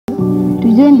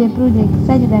join the project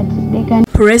such that they can.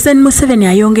 President Museveni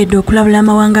ayongedde okulabula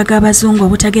amawanga g'abazungu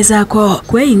obutagezaako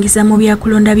kweyingiza mu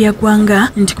byakulonda bya ggwanga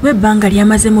nti kuba ebbanga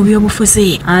lyamaze mu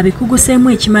by'obufuzi abikuguseemu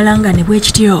ekimalanga ne bwe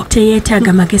kityo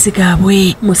teyeetaaga magezi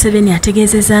gaabwe. Museveni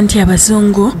ategeezezza nti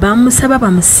abazungu bamusaba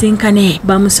bamusisinkane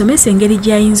bamusomesa engeri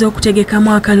gy'ayinza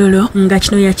okutegekamu akalolo nga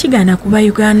kino yakigaana kuba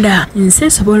Uganda nsi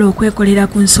esobola okwekolera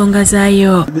ku nsonga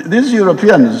zaayo. These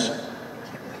Europeans,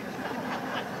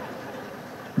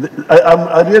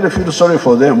 I really feel sorry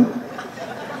for them.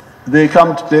 They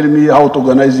come to tell me how to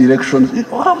organize elections.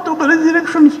 How to organize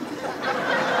elections?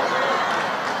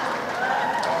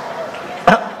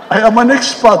 I am an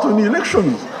expert on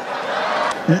elections.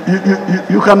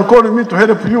 You can call me to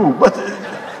help you, but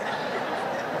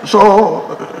so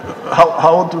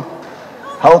how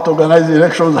to organize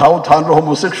elections, how to handle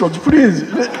homosexuals, please.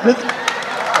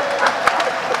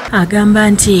 Agamba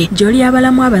nti gy'oli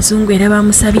abalamu abazungu era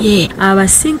bamusabye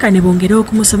abasinkane bongere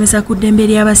okumusomesa ku ddembe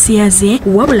ly'abasiyaze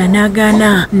wabula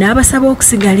n'agaana n'abasaba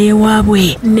okusigala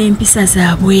ewaabwe n'empisa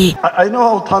zaabwe. I know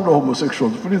how to handle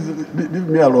homosexuals. Please leave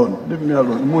me alone. Leave me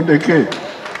alone. Mundeke.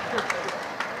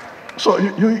 So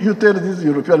you tell these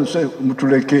Europeans, say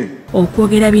mutuleke.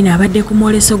 Okwogera bino abadde ku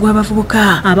mwoleso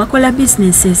gw'abavubuka abakola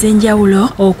bizinesi ez'enjawulo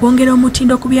okwongera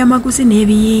omutindo ku byamaguzi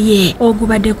n'ebiyiiye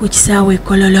ogubadde ku kisaawe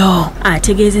Kololo.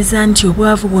 Ategeezezza nti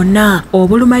obwavu bwonna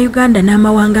obuluma Uganda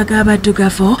n'amawanga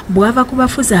g'abaddugavu bwava ku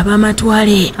bafuzi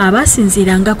ab'amatwale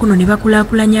abasinziiranga kuno ne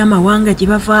bakulaakulanya amawanga gye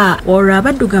bava olwo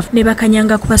abaddugavu ne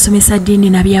bakanyanga kubasomesa ddiini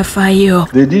na byafaayo.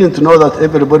 They didn't know that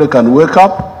everybody can wake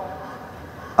up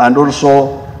and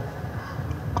also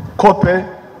copy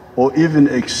or even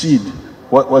exceed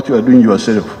what you are doing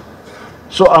yourself.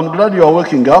 So I'm glad you are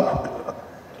waking up.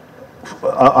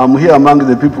 I'm here among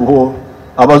the people who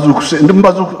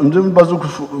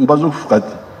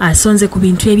asonze ku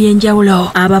bintu ebyenjawulo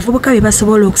abavubuka bye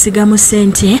basobola okusigamu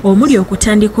ssente omuli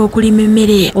okutandika okulima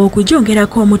emmere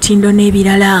okugyongerako omutindo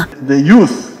n'ebirala. The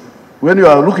youth, when you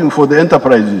are looking for the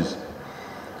enterprises,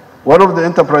 one of the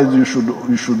enterprises you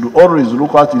should always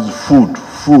look at is food.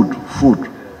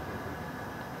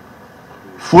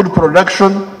 Food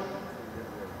production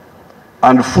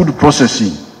and food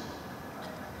processing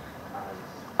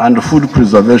and food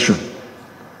preservation.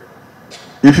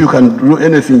 If you can do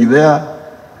anything there,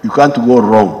 you can't go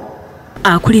wrong.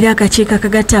 Akulira akakiiko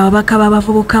akagatta ababaka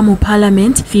b'abavubuka mu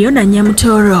Parliament Fiona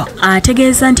Nyamutoro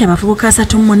ategeeza nti abavubuka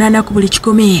 38 ku buli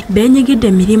 100 beenyigidde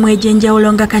emirimu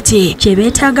egy'enjawulo nga kati kye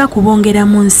beetaaga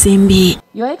kubongeramu nsimbi.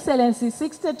 Your Excellency,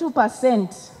 62%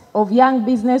 of young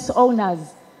business owners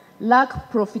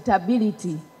lack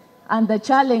profitability, and the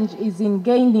challenge is in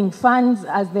gaining funds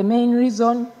as the main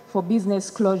reason for business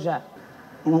closure.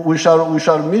 We shall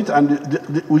meet and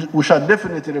we shall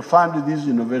definitely fund these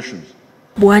innovations.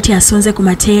 Bw'ati asonze ku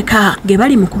mateeka ge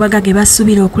bali mu kubaga ge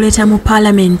basuubira okuleeta mu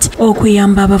Parliament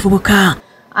okuyamba abavubuka.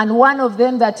 And one of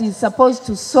them that is supposed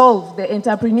to solve the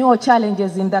entrepreneurial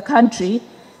challenges in the country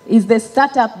is the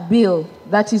startup bill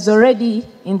that is already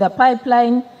in the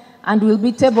pipeline and will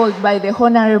be tabled by the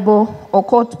Honorable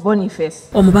Okot Boniface.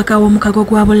 Omubaka w'omukago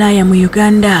gwa Bulaaya mu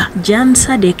Uganda, Jan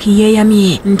Sadek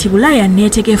yeeyamye nti Bulaaya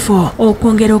neetegefu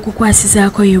okwongera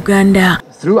okukwasizaako Uganda.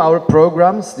 Through our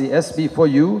programs, the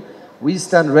SB4U, we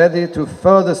stand ready to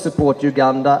further support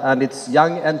Uganda and its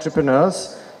young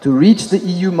entrepreneurs to reach the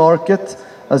EU market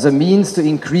as a means to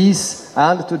increase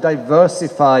and to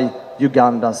diversify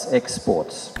Uganda's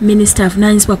exports. Minister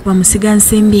avunaanyizibwa ku bamusiga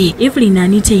nsimbi Evelyn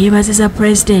Anite yeebazizza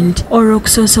President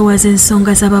olw'okusoosowaza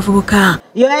ensonga z'abavubuka.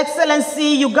 Your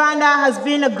Excellency, Uganda has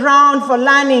been a ground for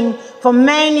learning for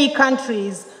many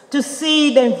countries to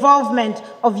see the involvement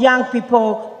of young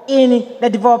people in the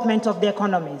development of the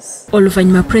economies.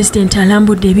 Oluvannyuma President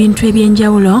alambudde ebintu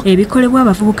ebyenjawulo ebikolebwa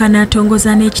abavubuka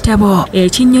n'atongoza n'ekitabo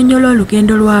ekinnyonnyola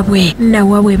olugendo lwabwe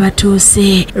nawaabwe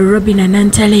batuuse. Robina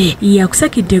Nantale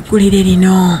yakusakidde eggulire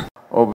lino.